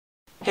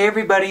Hey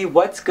everybody,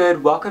 what's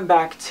good? Welcome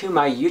back to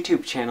my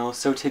YouTube channel.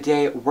 So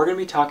today we're going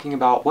to be talking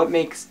about what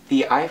makes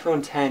the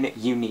iPhone X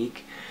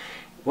unique,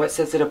 what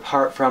sets it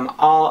apart from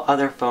all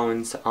other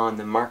phones on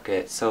the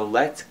market. So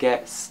let's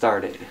get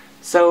started.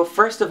 So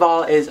first of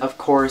all is of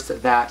course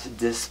that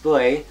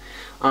display.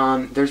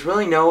 There's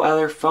really no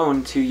other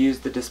phone to use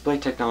the display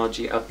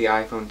technology of the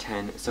iPhone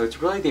X, so it's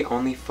really the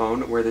only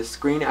phone where the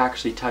screen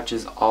actually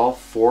touches all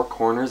four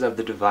corners of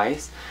the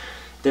device.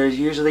 There's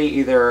usually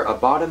either a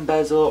bottom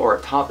bezel or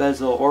a top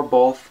bezel or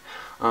both,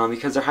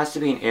 because there has to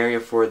be an area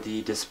for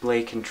the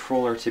display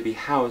controller to be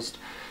housed.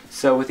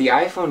 So with the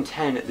iPhone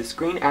X, the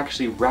screen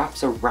actually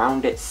wraps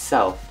around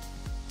itself.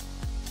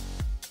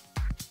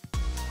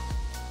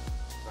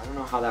 I don't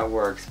know how that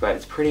works, but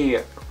it's pretty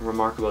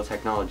remarkable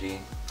technology.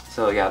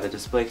 So yeah, the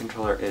display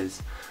controller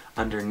is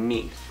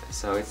underneath,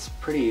 so it's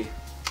pretty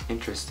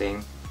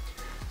interesting.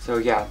 So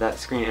yeah, that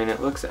screen, and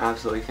it looks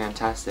absolutely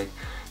fantastic.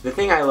 The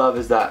thing I love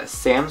is that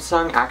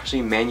Samsung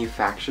actually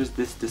manufactures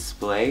this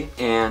display,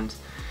 and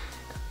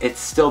it's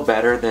still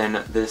better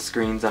than the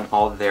screens on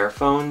all their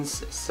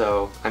phones.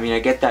 So, I mean, I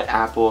get that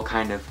Apple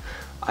kind of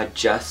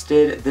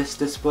adjusted this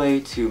display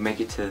to make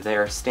it to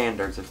their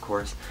standards, of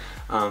course,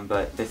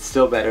 but it's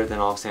still better than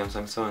all of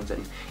Samsung's phones.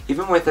 And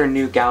even with their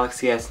new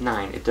Galaxy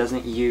S9, it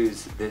doesn't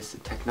use this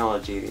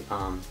technology.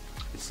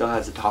 It still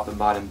has a top and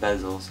bottom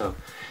bezel, so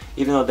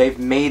even though they've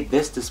made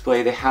this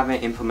display, they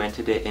haven't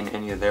implemented it in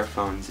any of their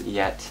phones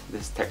yet,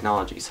 this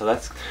technology. So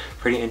that's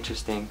pretty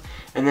interesting.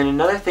 And then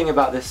another thing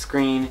about this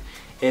screen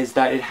is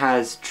that it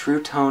has True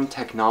Tone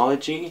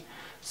technology.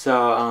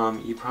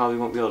 So you probably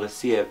won't be able to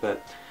see it,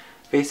 but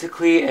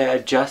basically it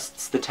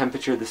adjusts the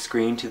temperature of the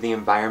screen to the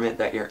environment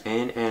that you're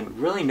in, and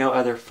really no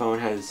other phone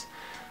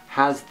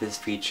has this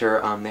feature.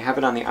 They have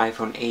it on the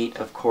iPhone 8,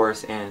 of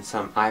course, and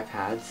some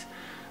iPads.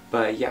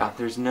 But yeah,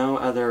 there's no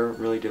other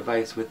really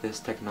device with this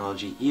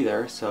technology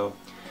either, so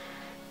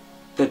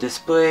the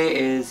display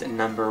is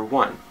number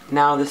one.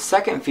 Now the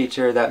second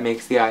feature that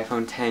makes the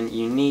iPhone X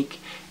unique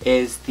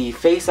is the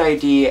Face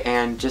ID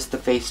and just the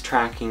face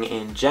tracking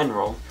in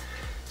general.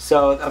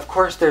 So of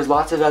course there's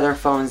lots of other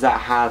phones that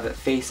have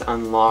face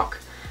unlock,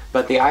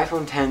 but the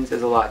iPhone X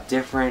is a lot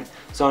different.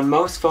 So on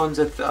most phones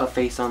with a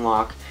face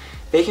unlock,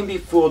 they can be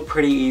fooled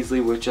pretty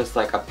easily with just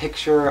like a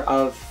picture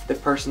of the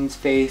person's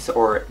face,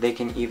 or they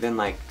can even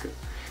like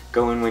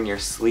go in when you're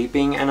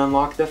sleeping and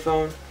unlock the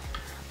phone.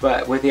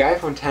 But with the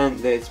iPhone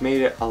X, it's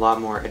made it a lot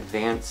more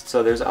advanced,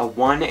 so there's a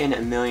 1 in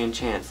a million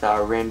chance that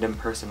a random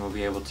person will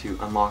be able to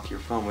unlock your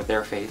phone with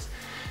their face.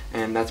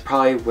 And that's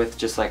probably with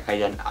just like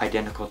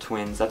identical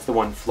twins. That's the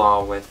one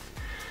flaw with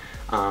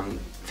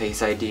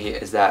Face ID,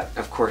 is that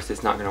of course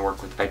it's not going to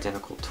work with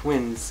identical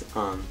twins.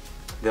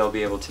 They'll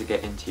be able to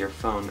get into your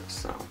phone,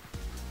 so.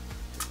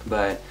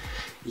 But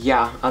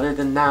yeah, other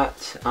than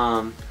that,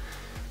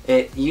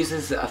 it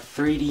uses a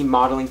 3D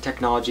modeling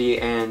technology,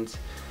 and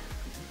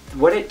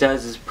what it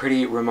does is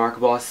pretty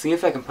remarkable. I'll see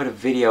if I can put a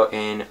video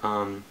in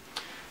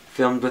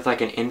filmed with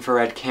like an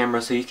infrared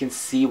camera so you can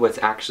see what's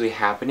actually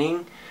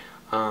happening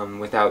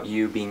without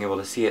you being able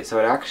to see it. So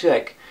it actually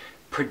like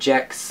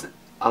projects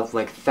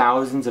like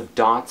thousands of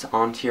dots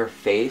onto your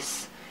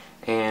face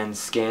and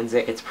scans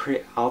it. It's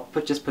pretty. I'll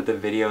just put the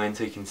video in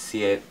so you can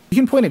see it. You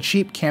can point a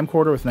cheap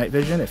camcorder with night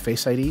vision at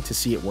Face ID to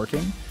see it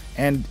working,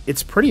 and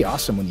it's pretty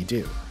awesome when you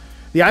do.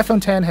 The iPhone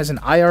X has an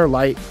IR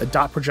light, a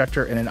dot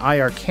projector, and an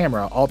IR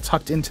camera all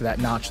tucked into that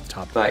notch at the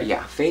top. But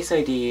yeah, Face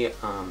ID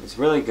is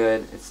really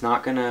good. It's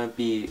not gonna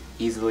be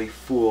easily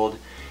fooled,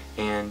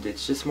 and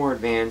it's just more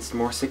advanced,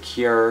 more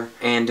secure,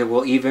 and it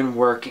will even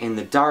work in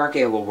the dark.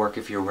 It will work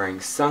if you're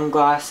wearing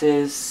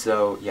sunglasses.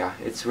 So yeah,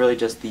 it's really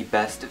just the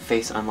best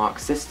face unlock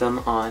system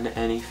on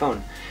any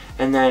phone.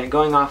 And then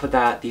going off of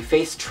that, the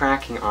face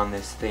tracking on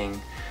this thing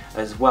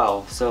as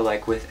well. So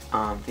like with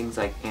things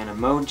like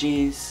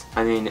animojis,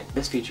 I mean,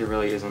 this feature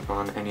really isn't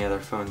on any other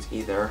phones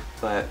either,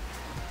 but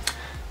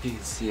you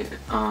can see it.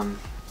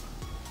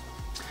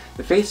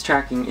 The face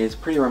tracking is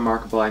pretty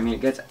remarkable. I mean, it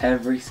gets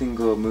every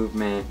single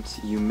movement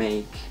you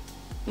make,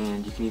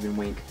 and you can even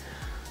wink.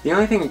 The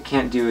only thing it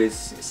can't do is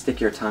stick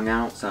your tongue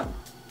out, so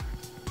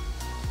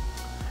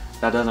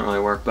that doesn't really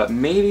work, but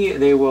maybe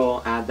they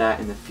will add that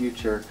in the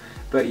future.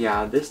 But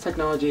yeah, this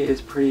technology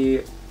is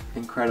pretty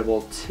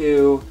incredible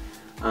too.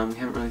 We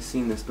haven't really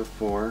seen this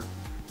before,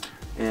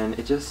 and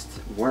it just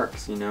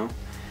works, you know?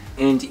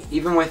 And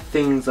even with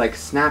things like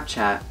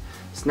Snapchat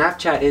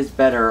is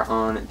better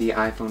on the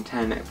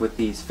iPhone X with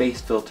these face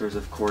filters,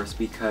 of course,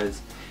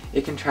 because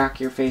it can track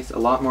your face a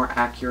lot more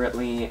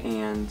accurately,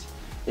 and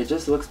it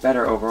just looks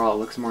better overall. It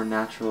looks more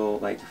natural.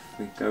 Like if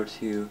we go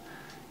to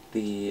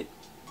the,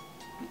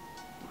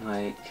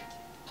 like,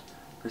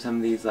 for some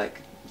of these,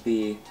 like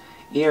the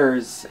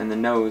ears and the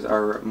nose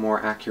are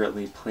more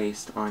accurately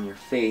placed on your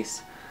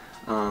face.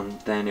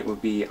 than it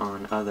would be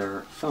on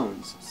other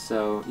phones.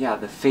 So yeah,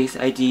 the Face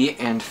ID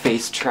and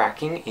face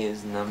tracking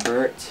is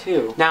number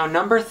 2. Now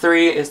number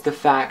 3 is the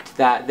fact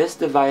that this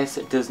device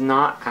does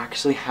not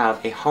actually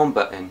have a home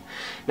button.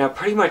 Now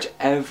pretty much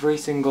every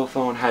single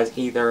phone has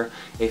either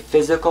a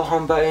physical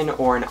home button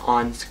or an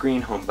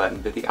on-screen home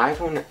button, but the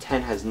iPhone X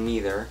has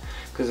neither,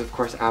 because of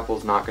course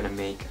Apple's not going to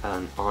make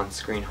an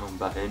on-screen home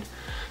button.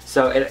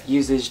 So it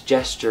uses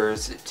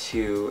gestures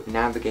to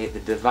navigate the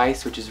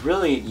device, which is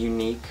really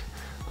unique.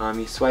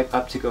 You swipe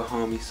up to go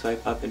home, you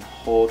swipe up and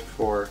hold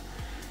for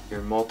your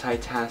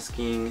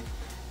multitasking.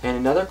 And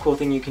another cool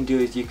thing you can do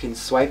is you can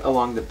swipe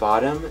along the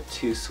bottom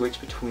to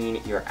switch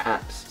between your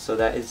apps. So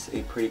that is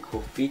a pretty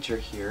cool feature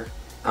here.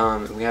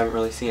 We haven't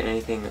really seen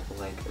anything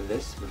like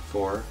this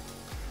before.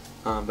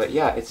 But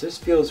yeah, it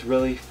just feels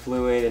really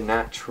fluid and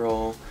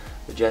natural,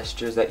 the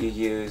gestures that you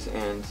use,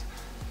 and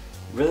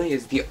really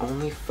is the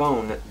only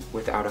phone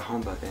without a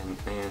home button,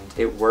 and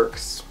it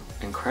works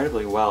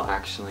incredibly well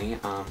actually.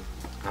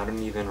 I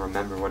don't even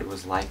remember what it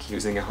was like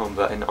using a home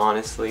button,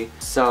 honestly.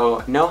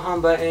 So no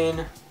home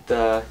button,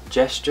 the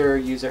gesture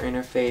user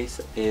interface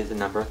is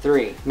number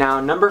 3.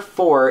 Now number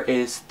 4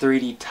 is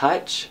 3D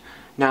touch.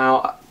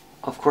 Now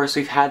of course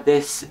we've had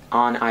this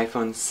on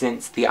iPhone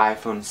since the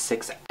iPhone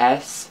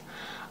 6s,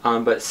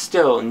 but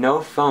still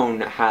no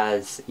phone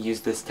has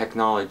used this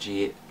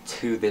technology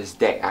to this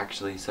day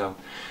actually. So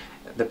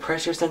the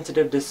pressure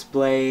sensitive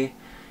display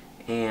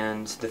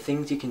and the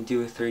things you can do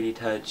with 3D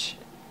touch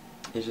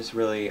is just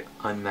really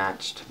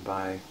unmatched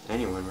by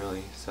anyone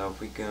really. So if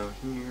we go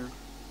here,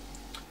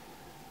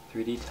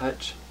 3D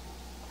touch,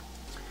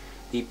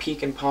 the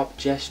peek and pop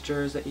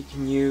gestures that you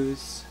can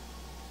use,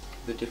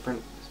 the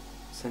different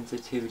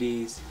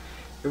sensitivities,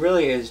 it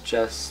really is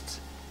just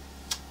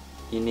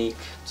unique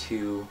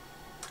to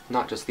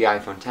not just the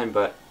iPhone X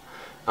but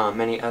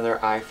many other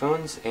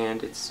iPhones,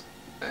 and it's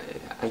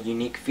a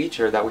unique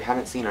feature that we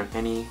haven't seen on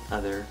any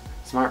other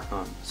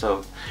smartphone.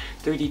 So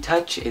 3D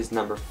touch is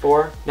number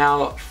 4.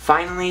 Now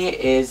finally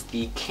is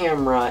the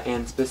camera,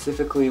 and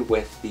specifically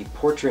with the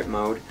portrait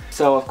mode.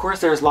 So of course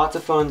there's lots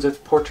of phones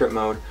with portrait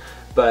mode,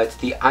 but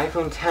the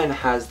iPhone X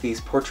has these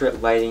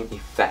portrait lighting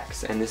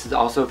effects, and this is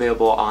also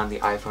available on the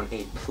iPhone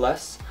 8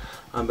 Plus,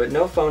 but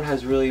no phone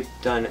has really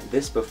done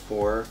this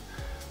before,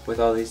 with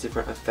all these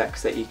different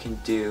effects that you can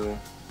do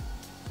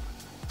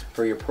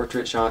for your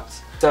portrait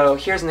shots. So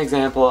here's an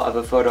example of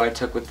a photo I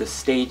took with the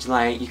stage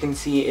light. You can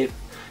see it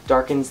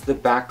darkens the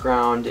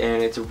background,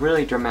 and it's a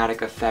really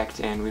dramatic effect,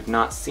 and we've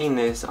not seen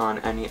this on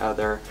any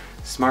other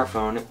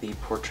smartphone, the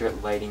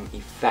portrait lighting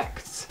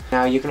effects.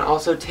 Now you can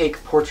also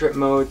take portrait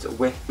modes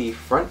with the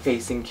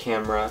front-facing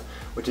camera,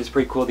 which is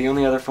pretty cool. The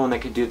only other phone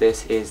that could do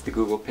this is the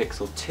Google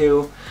Pixel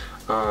 2.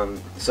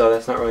 So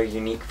that's not really a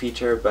unique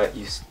feature, but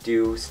you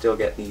do still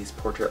get these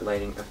portrait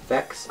lighting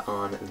effects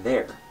on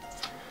there.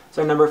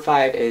 So number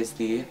 5 is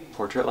the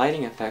portrait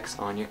lighting effects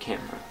on your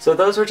camera. So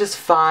those were just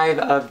 5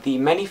 of the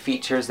many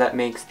features that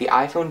makes the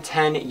iPhone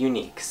X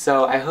unique.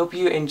 So I hope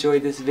you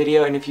enjoyed this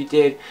video, and if you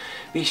did,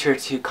 be sure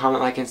to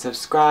comment, like, and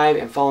subscribe,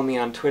 and follow me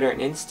on Twitter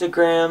and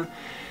Instagram.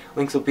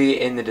 Links will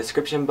be in the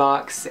description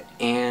box,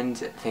 and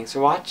thanks for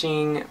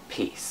watching.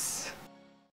 Peace.